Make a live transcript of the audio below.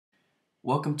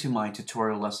Welcome to my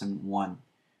tutorial lesson 1,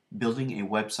 Building a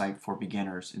Website for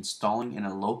Beginners, Installing in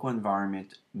a Local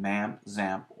Environment, MAMP,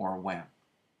 XAMPP, or WAMP.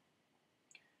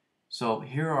 So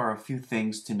here are a few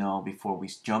things to know before we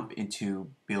jump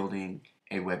into building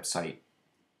a website.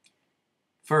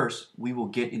 First, we will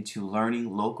get into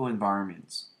learning local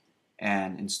environments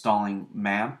and installing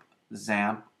MAMP,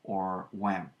 XAMPP, or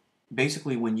WAMP.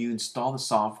 Basically, when you install the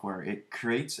software, it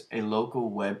creates a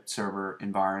local web server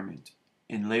environment.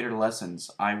 In later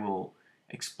lessons, I will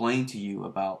explain to you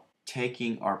about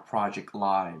taking our project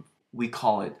live. We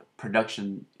call it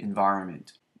production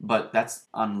environment, but that's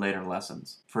on later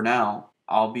lessons. For now,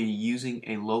 I'll be using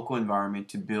a local environment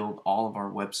to build all of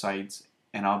our websites,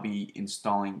 and I'll be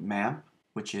installing MAMP,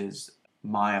 which is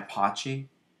my Apache,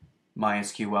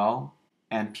 MySQL,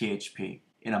 and PHP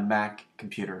in a Mac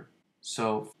computer.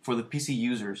 So for the PC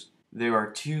users, there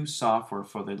are two software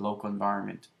for the local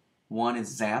environment. One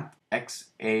is XAMPP,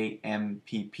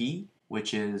 XAMPP,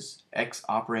 which is X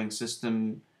operating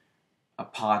system,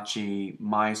 Apache,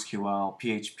 MySQL,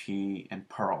 PHP, and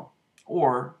Perl.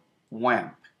 Or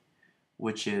WAMP,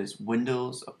 which is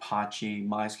Windows, Apache,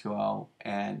 MySQL,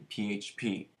 and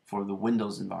PHP for the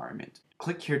Windows environment.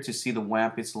 Click here to see the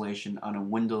WAMP installation on a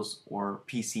Windows or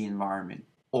PC environment,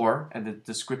 or at the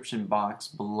description box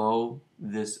below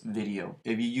this video.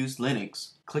 If you use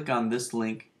Linux, click on this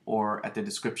link or at the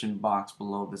description box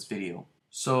below this video.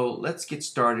 So let's get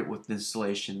started with the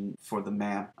installation for the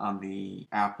MAMP on the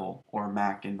Apple or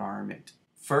Mac environment.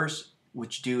 First,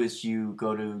 what you do is you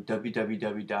go to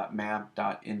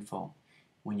www.mamp.info.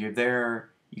 When you're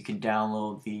there, you can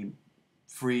download the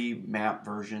free MAMP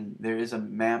version. There is a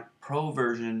MAMP Pro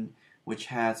version which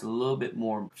has a little bit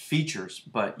more features,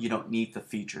 but you don't need the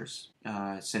features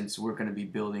since we're going to be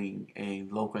building a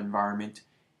local environment,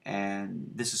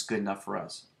 and this is good enough for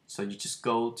us. So you just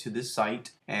go to this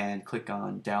site and click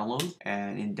on download,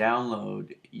 and in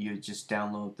download you just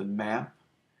download the MAMP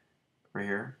right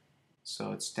here.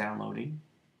 So it's downloading,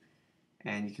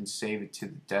 and you can save it to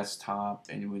the desktop,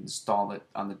 and you install it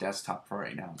on the desktop for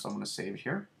right now. So I'm going to save it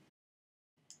here.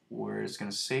 Where it's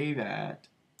going to save at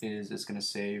is it's going to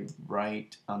save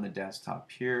right on the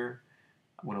desktop here.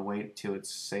 I'm going to wait till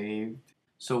it's saved.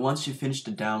 So once you finish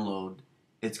the download,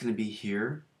 it's going to be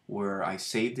here where I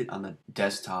saved it on the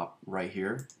desktop right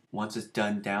here. Once it's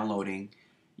done downloading,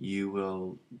 you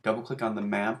will double click on the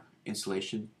MAMP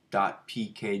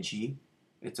installation.pkg.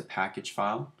 It's a package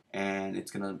file, and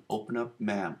it's going to open up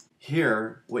MAMP.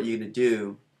 Here, what you're going to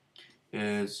do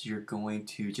is you're going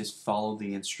to just follow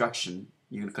the instruction.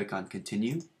 You're going to click on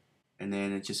continue, and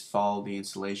then it just follow the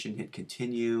installation, hit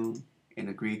continue, and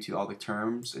agree to all the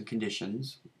terms and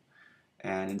conditions,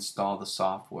 and install the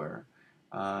software.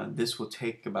 This will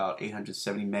take about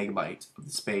 870 megabytes of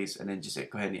the space, and then just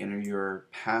go ahead and enter your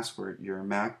password, your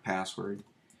Mac password.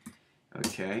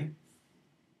 Okay.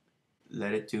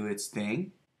 Let it do its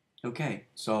thing. Okay,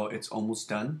 so it's almost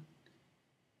done.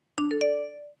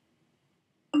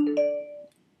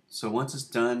 So once it's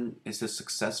done, it says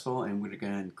successful, and we're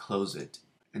going to close it.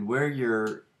 And where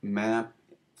your MAMP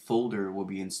folder will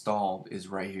be installed is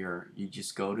right here. You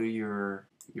just go to your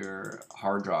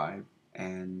hard drive,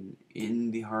 and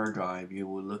in the hard drive you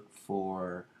will look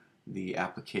for the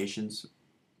applications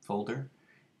folder,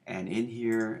 and in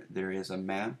here there is a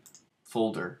MAMP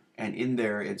folder, and in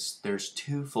there there's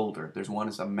two folders. There's one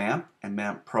is a MAMP and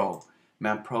MAMP Pro.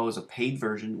 MAMP Pro is a paid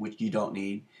version which you don't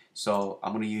need, so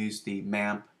I'm going to use the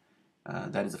MAMP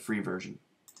that is a free version.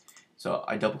 So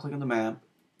I double click on the MAMP,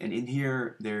 and in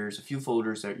here there's a few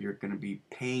folders that you're going to be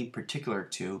paying particular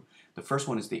to. The first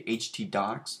one is the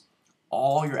Htdocs.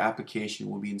 All your application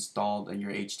will be installed in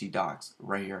your Htdocs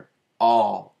right here.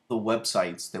 All the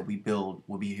websites that we build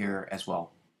will be here as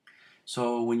well.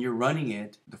 So when you're running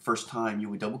it the first time, you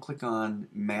would double click on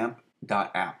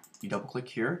mamp.app. You double click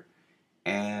here,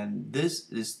 and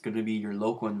this is going to be your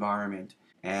local environment.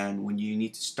 And when you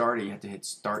need to start it, you have to hit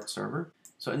Start Server.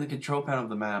 So in the control panel of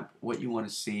the MAMP, what you want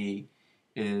to see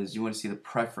is you want to see the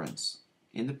preference.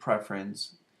 In the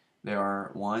preference, there are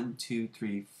 1, 2,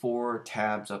 3, 4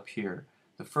 tabs up here.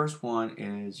 The first one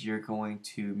is you're going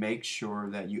to make sure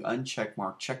that you check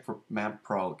for MAMP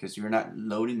Pro, because you're not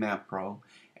loading MAMP Pro,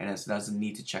 and it doesn't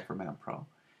need to check for MAMP Pro.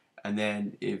 And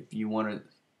then if you want to,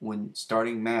 when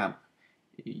starting MAMP,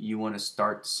 you want to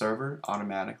start the server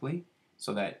automatically,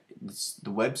 so that the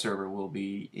web server will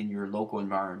be in your local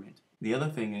environment. The other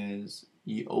thing is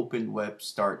you open web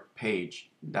start page.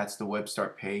 That's the web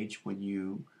start page when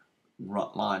you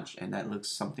launch, and that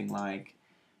looks something like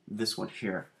this one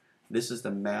here. This is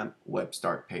the MAMP web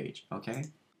start page.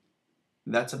 Okay,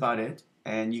 that's about it.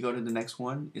 And you go to the next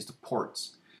one is the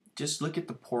ports. just look at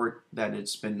the port that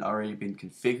it's been already been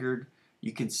configured.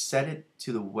 You can set it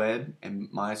to the web and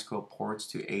MySQL ports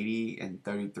to 80 and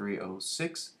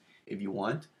 3306 if you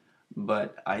want,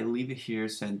 but I leave it here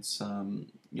since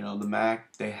you know, the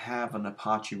Mac, they have an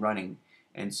Apache running,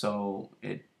 and so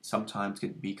it sometimes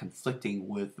could be conflicting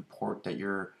with the port that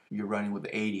you're running with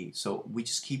the 80. So we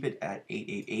just keep it at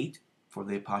 888 for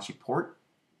the Apache port,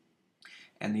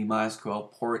 and the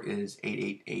MySQL port is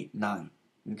 8889.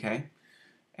 Okay,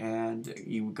 and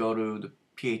you go to the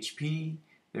PHP.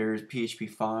 There's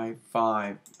PHP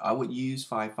 5.5. I would use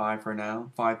 5.5 for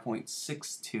now.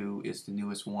 5.62 is the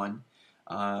newest one.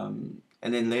 And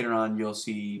then later on you'll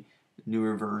see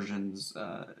newer versions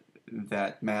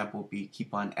that MAMP will be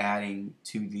keep on adding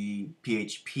to the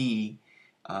PHP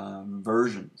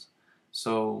versions.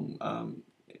 So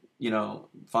you know,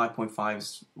 5.5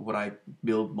 is what I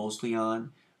build mostly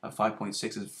on.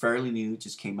 5.6 is fairly new,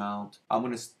 just came out. I'm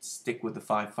going to stick with the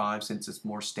 5.5 since it's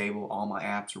more stable. All my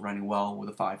apps are running well with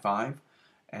the 5.5.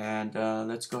 And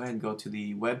let's go ahead and go to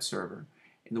the web server.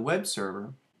 In the web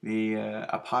server, the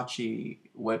Apache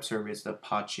web server is the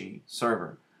Apache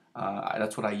server.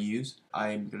 That's what I use.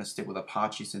 I'm going to stick with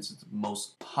Apache since it's the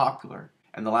most popular.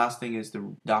 And the last thing is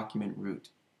the document root.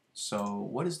 So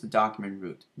what is the document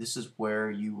root? This is where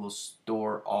you will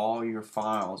store all your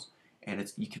files,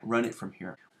 and you can run it from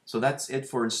here. So that's it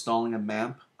for installing a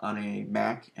MAMP on a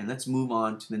Mac, and let's move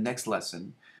on to the next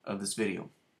lesson of this video.